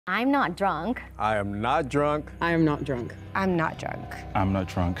I'm not drunk. I am not drunk. I am not drunk. I'm not drunk. I'm not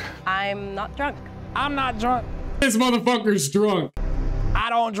drunk. I'm not drunk. I'm not drunk. This motherfucker's drunk. I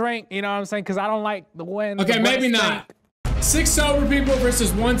don't drink, you know what I'm saying? Because I don't like the wind. Okay, maybe not. 6 sober people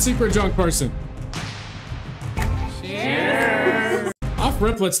versus 1 super drunk person. Cheers. Off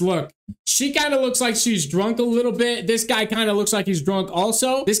rip, let's look. She kind of looks like she's drunk a little bit. This guy kind of looks like he's drunk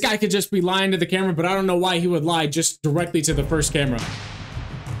also. This guy could just be lying to the camera, but I don't know why he would lie just directly to the first camera.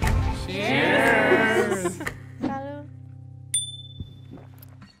 Cheers.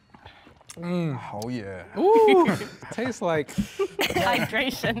 Oh yeah. Ooh, tastes like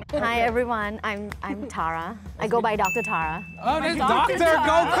Hydration. Hi everyone, I'm Tara. I go by Dr. Tara. oh, this doctor,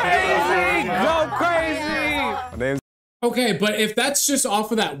 go crazy, go crazy. My name's Okay, but if that's just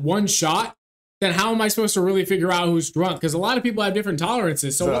off of that one shot, then how am I supposed to really figure out who's drunk? Because a lot of people have different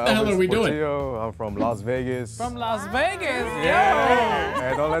tolerances. So what the hell are we doing? I'm from Las Vegas. From Las Vegas, Yeah.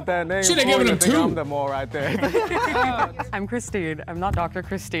 Hey, don't let that name. Should have given him 2. I'm the mole right there. I'm Christine. I'm not Dr.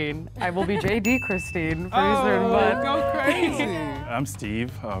 Christine. I will be JD Christine for Oh, but go crazy. I'm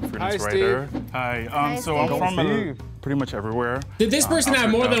Steve, freelance Hi, writer. Hi. So I'm Steve. from pretty much everywhere. Did this person have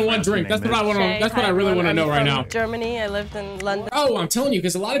more than 1 drink? That's what I want to. That's what I really want to know right now. Germany. I lived in London. Oh, I'm telling you,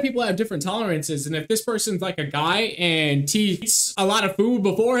 because a lot of people have different tolerances, and if this person's like a guy and eats a lot of food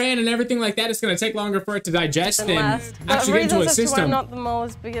beforehand and everything like that, it's gonna take longer for it to digest and actually get into a I'm system. not the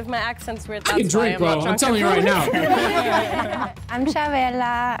most because my accent's weird. I can drink, bro. I'm telling you right now. I'm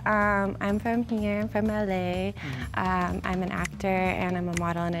Shavella. I'm from here. I'm from LA. I'm an actor and I'm a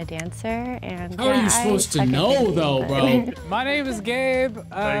model and a dancer. And How are you supposed to know though, bro? My name is Gabe.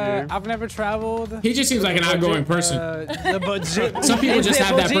 I've never traveled. He just seems like an outgoing person. The budget. Some people just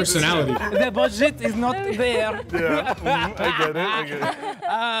have that personality. The budget is not there. Yeah, I get it. I get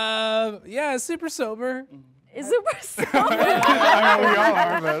it. Yeah, super sober. Is super sober. I mean, we all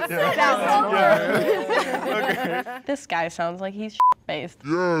are, but yeah. This guy sounds like he's faced.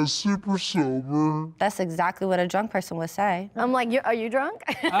 Yeah, super sober. That's exactly what a drunk person would say. I'm like, are you drunk?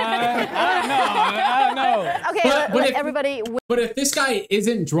 I don't know. Okay, But if- everybody. But if this guy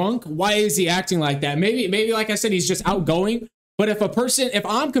isn't drunk, why is he acting like that? Maybe like I said, he's just outgoing. But if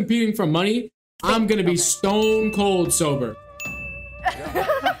I'm competing for money, I'm gonna be stone cold sober.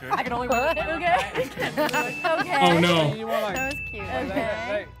 I can only wait. Okay. Okay. Oh no. You want That was cute.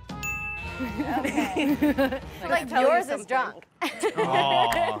 like, Okay. Like yours is drunk. I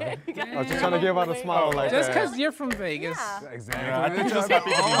was just trying to give out a smile like just that. because you're from Vegas. Exactly. I think just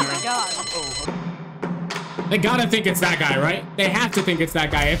happy to be here. They gotta think it's that guy, right? They have to think it's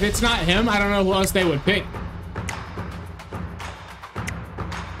that guy. If it's not him, I don't know who else they would pick.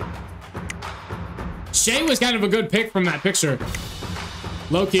 Shay was kind of a good pick from that picture.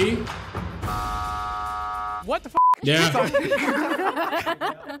 Low key. What the f? Yeah.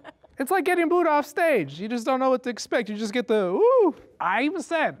 It's like getting booed off stage. You just don't know what to expect. You just get the woo. I even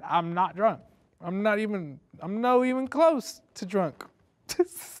said I'm not drunk. I'm not even close to drunk.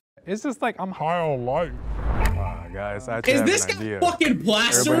 It's just like I'm high on life. Guys, I Is have this an guy idea. fucking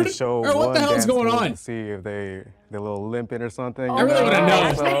plastered? Everybody show Or what one the hell's dance going move on? to see if they're a little limping or something. I really wanna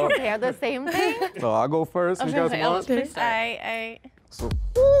know. So, Compare the same thing. so I'll go first. You guys want? So,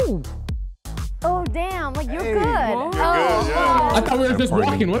 Oh damn! Like you're Hey. good. Good, Oh. I thought we were just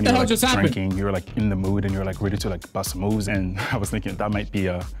walking. What the hell just happened? Drinking, you were like in the mood and you were like ready to like bust moves, and I was thinking that might be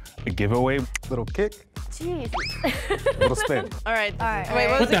a giveaway. little kick, Jeez. little spin. All right. All right.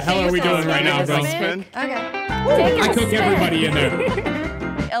 Wait, What the hell are we doing right now, bro? Okay. I cook everybody in there.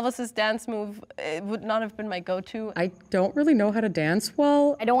 Elvis's dance move would not have been my go-to. I don't really know how to dance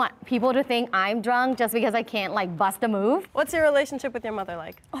well. I don't want people to think I'm drunk just because I can't like bust a move. What's your relationship with your mother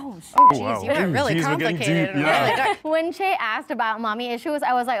like? Oh, Wow. You got really Jeez, we're getting complicated. deep, and yeah. really dark. When Che asked about mommy issues,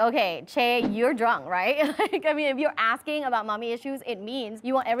 I was like, okay, Che, you're drunk, right? Like, I mean, if you're asking about mommy issues, it means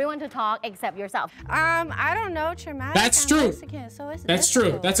you want everyone to talk except yourself. I don't know, traumatic. That's I'm true. Mexican, so That's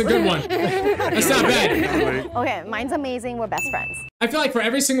true. That's a good one. That's not bad. Okay, mine's amazing. We're best friends. I feel like for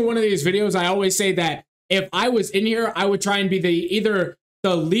every single one of these videos, I always say that if I was in here, I would try and be either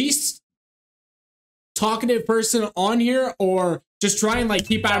the least talkative person on here or just try and like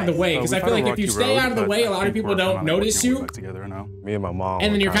keep out of the way. Because I feel like if you stay out of the way, a lot of people don't notice you. Together now. Me and my mom.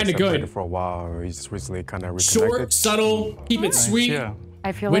 And then were you're kinda separated good. for a while. We just recently kind of reconnected. Short, subtle, keep it sweet. Yeah.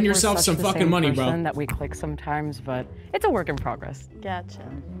 I feel Win like yourself we're such some the fucking same money, bro. person that we click sometimes, but it's a work in progress. Gotcha.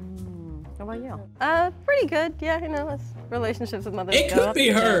 How about you? Pretty good. Yeah, you know, as relationships with mothers It go could up be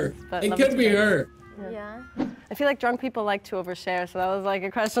and her. downs, but It love could is be great. her. Yeah. I feel like drunk people like to overshare, so that was like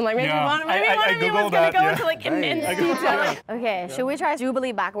a question like maybe Yeah, one of you I was Googled gonna that, go yeah. into like immense I detail. Okay, should we try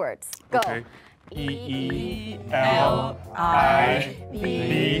Jubilee backwards? Go. Okay. E-E-L-I-B-U-J.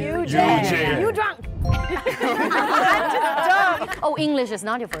 You drunk. I'm just dumb. Oh, English is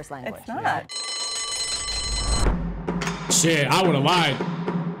not your first language. It's not. Shit, I would have lied.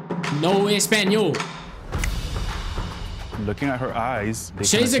 No Espanol. Looking at her eyes.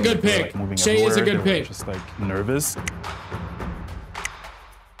 Shay's a good pick. Like Shay is a good pick. Just like nervous.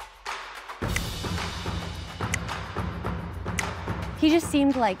 He just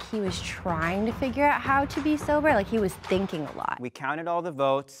seemed like he was trying to figure out how to be sober, like he was thinking a lot. We counted all the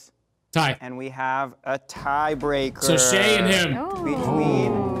votes. Tie. And we have a tiebreaker. So Shay and him.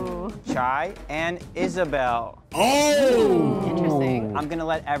 Between Chai and Isabel. Oh! Interesting. I'm gonna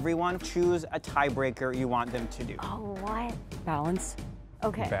let everyone choose a tiebreaker you want them to do. Oh, what? Balance.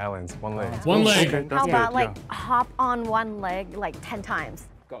 Okay. Balance, one leg. One leg. Okay, How about like hop on one leg like 10 times?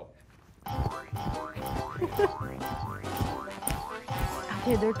 Go.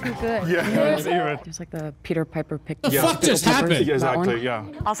 Okay, they're too good. There's like the Peter Piper picked. The fuck just happened? Exactly, yeah.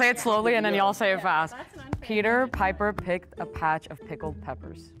 I'll say it slowly and then y'all say it fast. Peter Piper picked a patch of pickled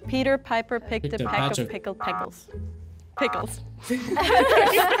peppers. Peter Piper picked a pack of pickled pickles. Pickles.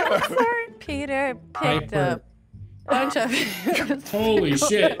 Peter picked a bunch of Holy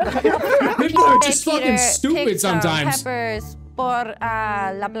shit. People are just fucking stupid sometimes. Peppers por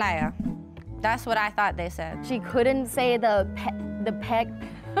la playa. That's what I thought they said. She couldn't say the peg.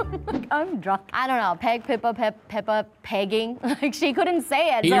 I'm drunk. I don't know. Peg, pippa, pegging. Like she couldn't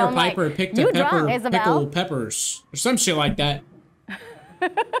say it. Peter so I'm Piper like, picked you a pepper, drunk, Isabel? pickled peppers. Or some shit like that.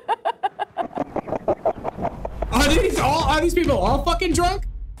 Are these people all fucking drunk?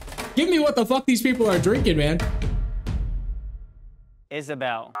 Give me what the fuck these people are drinking, man.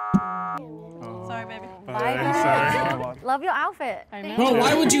 Isabel. Sorry, baby. Love your outfit. Bro,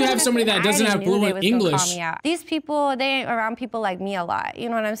 why would you have somebody that doesn't have fluent English? These people, they ain't around people like me a lot. You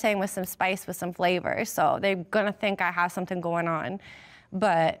know what I'm saying? With some spice, with some flavor. So they're gonna think I have something going on.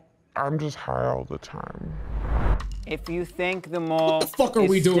 But I'm just high all the time. If you think the mole What the fuck are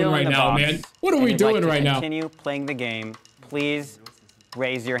we doing right now, man? What are we doing right now? Continue playing the game. Please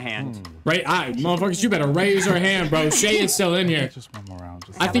raise your hand. Right, motherfuckers, you better raise your hand, bro. Shay is still in here. Just one more round.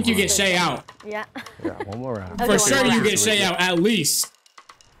 I think you get Shay out. Yeah. Yeah, one more round. For sure you get Shay out, at least.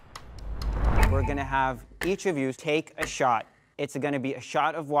 We're gonna have each of you take a shot. It's gonna be a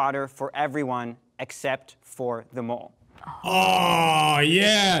shot of water for everyone except for the mole. Oh,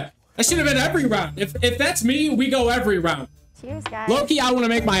 yeah. That should have been every round. If that's me, we go every round. Cheers, guys. Low-key, I want to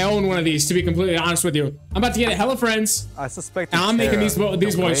make my own one of these, to be completely honest with you. I'm about to get a hella friends. I suspect. And I'm making these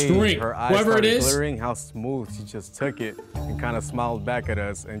boys drink. Whoever it is. Glittering, how smooth. She just took it and kind of smiled back at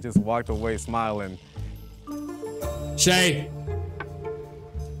us and just walked away smiling. Shay.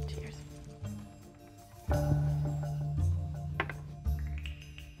 Cheers.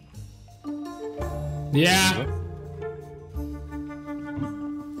 Yeah.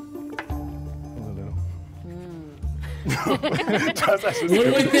 What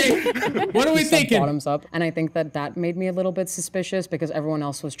do we think? What are we thinking? Bottoms up, and I think that made me a little bit suspicious because everyone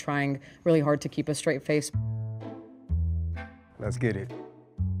else was trying really hard to keep a straight face. Let's get it.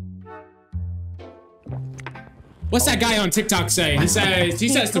 What's that guy on TikTok say? He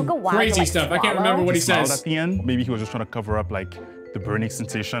says some crazy stuff. I can't remember what he says. At the end, maybe he was just trying to cover up like the burning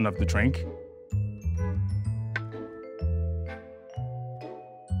sensation of the drink.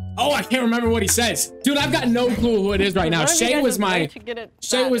 Oh, I can't remember what he says. Dude, I've got no clue who it is right now. Shay was my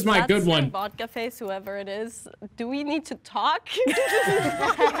good one. Vodka face, whoever it is. Do we need to talk? Do you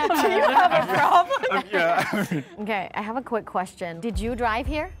have a problem? Yeah. Okay, I have a quick question. Did you drive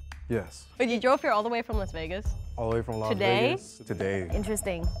here? Yes. But you drove here all the way from Las Vegas? All the way from Las Today? Vegas. Today.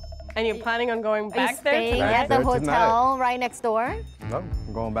 Interesting. And you're planning on going Are you back there staying tonight? at the hotel right next door? No,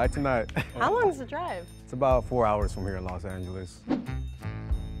 I'm going back tonight. How long is the drive? It's about 4 hours from here in Los Angeles.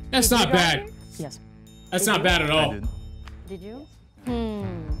 That's not bad. Yes. That's not bad at all. Did you?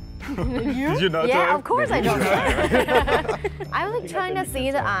 Did you not Yeah, drive? of course I don't. I'm like trying to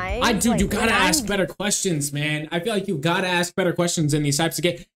see the eyes. You gotta ask better questions, man. I feel like you gotta ask better questions in these types of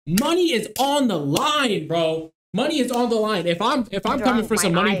games. Money is on the line, bro. Money is on the line. If I'm coming for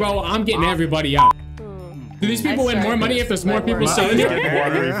some money, bro, I'm getting everybody out. Do these people win more money if there's more people still in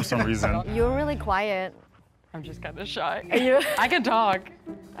here? For some reason. You're really quiet. I'm just kind of shy. You? I can talk.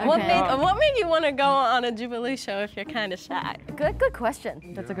 What made you want to go on a Jubilee show if you're kind of shy? Good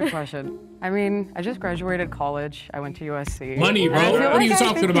question. That's a good question. I mean, I just graduated college. I went to USC. Money, bro. What are you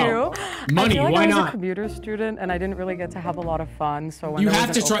talking about? Money, why I was not? a computer student, and I didn't really get to have a lot of fun. So when You there have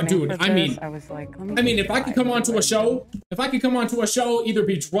was to an try, opening dude. for this, I was like, if I could come onto a show, either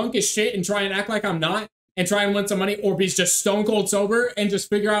be drunk as shit and try and act like I'm not, and try and win some money, or be just stone cold sober and just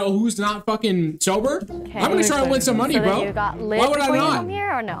figure out who's not fucking sober, Okay. I'm gonna try and win some money, So then bro. you got lit Why would I before you not? come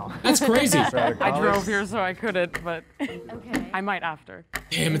here or no? That's crazy. I drove here so I couldn't, but Okay. I might after.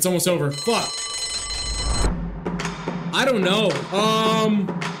 Damn, it's almost over. Fuck. I don't know.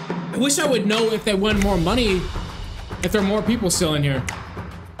 I wish I would know if they win more money, if there are more people still in here.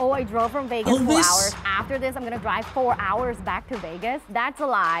 Oh, I drove from Vegas 4 Elvis? hours. After this, I'm gonna drive 4 hours back to Vegas. That's a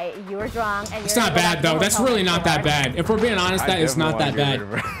lie. You're drunk and It's you're not bad though. That's really not that bad. If we're being honest, that is not that bad.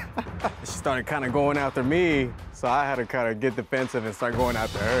 She started kind of going after me, so I had to kind of get defensive and start going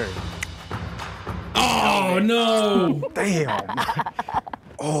after her. Oh no! Damn.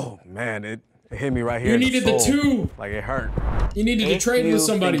 Oh man, it hit me right here. You in the needed the soul. two. Like it hurt. You needed to trade If with you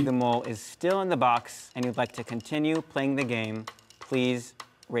somebody. think the mole is still in the box and you'd like to continue playing the game, please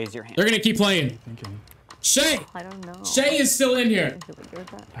raise your hand. They're gonna keep playing. Shay! I don't know. Shay is still in here.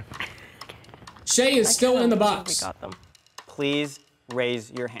 Shay is still in the box. We got them. Please raise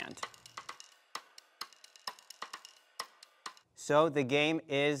your hand. So the game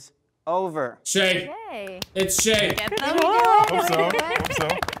is over. Shay. Hey. It's Shay. Hope so.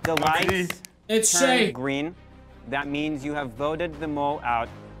 The lights It's turn Shay. green. That means you have voted the mole out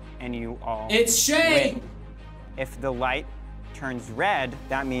and you all It's Shay. win. If the light turns red,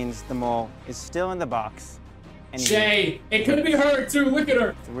 that means the mole is still in the box. And you Shay. It could be her too. Look at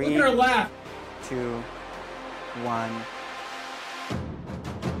her. Look at her laugh. 2, 1.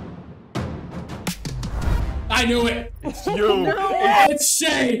 I knew it. It's you. It's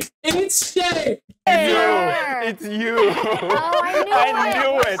Shay. It's Shay. It's you. Oh, I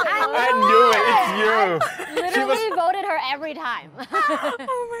knew it. I knew it. It's you. Literally voted her every time.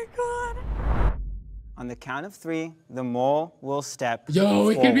 Oh my God. On the count of 3, the mole will step Yo,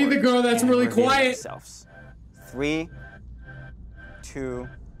 it could be the forward girl that's and really reveal quiet. themselves. 3, 2,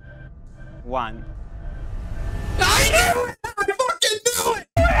 1. I knew it. I fucking knew it.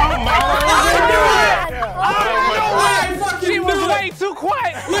 I fucking She was knew way it. too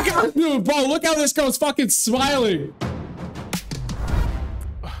quiet. Look at her, dude, bro. Look how this girl's fucking smiling.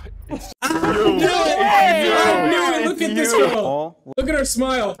 I knew it. I knew it. Look at this girl. Look at her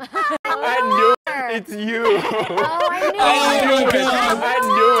smile. I knew it. It's you. Oh, I knew Oh it. my god. I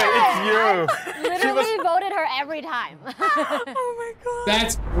knew it. It's you. Literally voted her every time. Oh my God.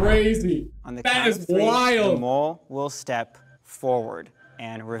 That's crazy. On the That count is of 3, the wild. mole will step forward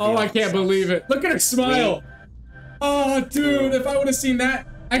and reveal Oh, I can't themselves. believe it. Look at her smile. Oh, dude, if I would have seen that.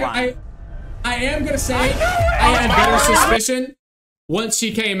 I am gonna say I had better suspicion once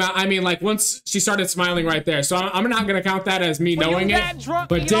she came out. I mean, like, once she started smiling right there. So I'm not gonna count that as me knowing it. that drunk,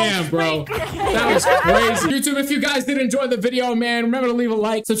 But you don't damn, bro. speak. That was crazy. YouTube, if you guys did enjoy the video, man, remember to leave a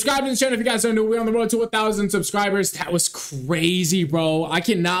like. Subscribe to the channel if you guys are new. We're on the road to 1,000 subscribers. That was crazy, bro. I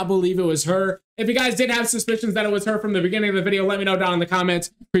cannot believe it was her. If you guys did have suspicions that it was her from the beginning of the video, let me know down in the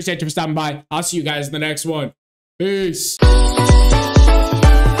comments. Appreciate you for stopping by. I'll see you guys in the next one. Peace.